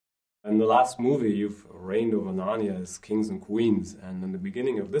In the last movie, you've reigned over Narnia as kings and queens, and in the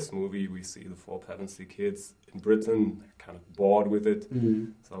beginning of this movie, we see the four Pevensey kids in Britain. They're kind of bored with it.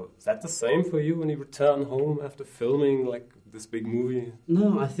 So is that the same for you when you return home after filming like this big movie?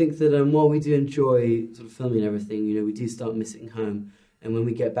 No, I think that while we do enjoy sort of filming everything, we do start missing home, and when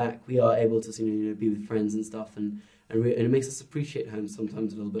we get back, we are able to be with friends and stuff, and it makes us appreciate home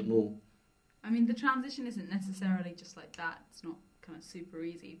sometimes a little bit more. I mean, the transition isn't necessarily just like that. It's not kind of super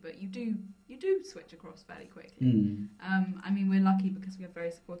easy, but you do switch across fairly quickly. I mean, we're lucky because we have very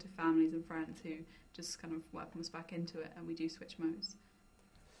supportive families and friends who just kind of welcome us back into it, and we do switch modes.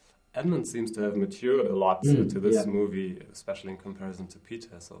 Edmund seems to have matured a lot to this movie, especially in comparison to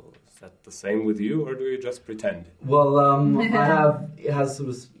Peter. So is that the same with you, or do you just pretend? Well, it has sort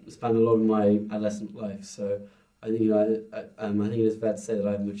of spanned a lot of my adolescent life, so I think I think it is fair to say that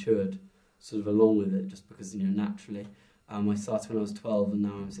I've matured sort of along with it, just because naturally. I started when I was 12 and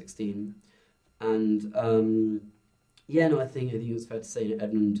now I'm 16. And I think it was fair to say that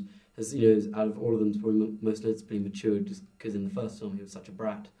Edmund has, out of all of them, probably most noticeably matured, just because in the first film he was such a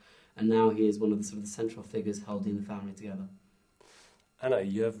brat. And now he is one of the sort of the central figures holding the family together. Anna,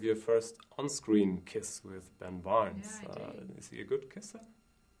 you have your first on-screen kiss with Ben Barnes. Yeah, I do. Is he a good kisser?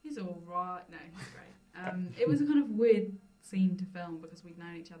 He's all right. No, he's great. It was a kind of weird scene to film because we'd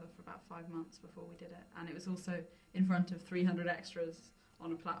known each other for about 5 months before we did it, and it was also in front of 300 extras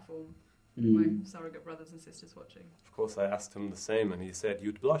on a platform with my surrogate brothers and sisters watching. Of course, I asked him the same, and he said,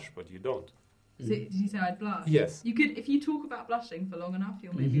 "You'd blush, but you don't." So, did you say I'd blush? Yes. You could, if you talk about blushing for long enough,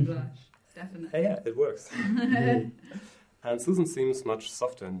 you'll make me blush. Definitely. Yeah, it works. And Susan seems much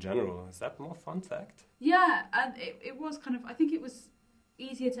softer in general. Is that more fun to act? Yeah, and it was kind of, I think it was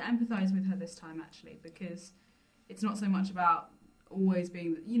easier to empathise with her this time, actually, because it's not so much about always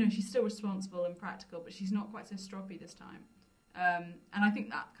being, she's still responsible and practical, but she's not quite so stroppy this time. And I think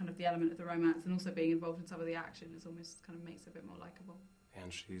that kind of the element of the romance and also being involved in some of the action is almost kind of makes it a bit more likeable.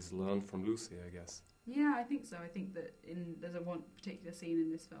 And she's learned from Lucy, I guess. Yeah, I think so. I think that there's one particular scene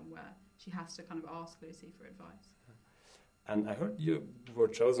in this film where she has to kind of ask Lucy for advice. And I heard you were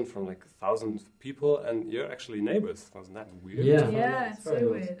chosen from like 1,000 people, and you're actually neighbours. Wasn't that weird? Yeah, it's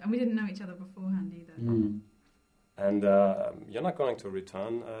so weird. And we didn't know each other beforehand either. And you're not going to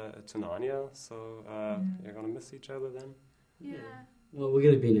return to Narnia, so you're going to miss each other then? Yeah. Well, we're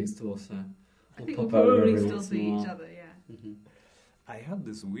going to be next door, so I think we'll probably still see each other, yeah. I heard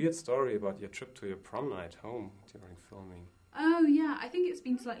this weird story about your trip to your prom night home during filming. Oh yeah, I think it's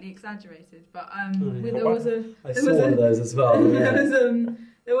been slightly exaggerated, but I saw one of those as well. Yeah.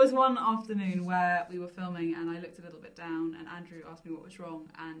 There was one afternoon where we were filming, and I looked a little bit down, and Andrew asked me what was wrong,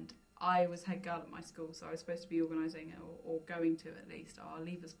 and I was head girl at my school, so I was supposed to be organising or going to at least our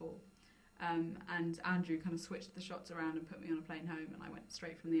leavers ball. And Andrew kind of switched the shots around and put me on a plane home, and I went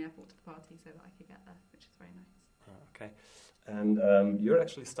straight from the airport to the party so that I could get there, which is very nice. Okay. And you're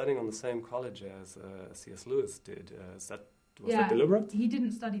actually studying on the same college as C.S. Lewis did. Was that deliberate? He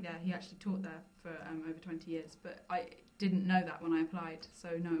didn't study there. He actually taught there for over 20 years, but I didn't know that when I applied, so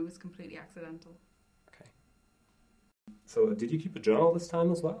no, it was completely accidental. Okay. So did you keep a journal this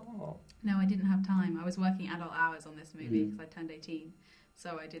time as well? Or? No, I didn't have time. I was working adult hours on this movie because I turned 18,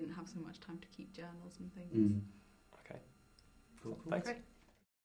 so I didn't have so much time to keep journals and things. Okay. Cool. Thanks. Great.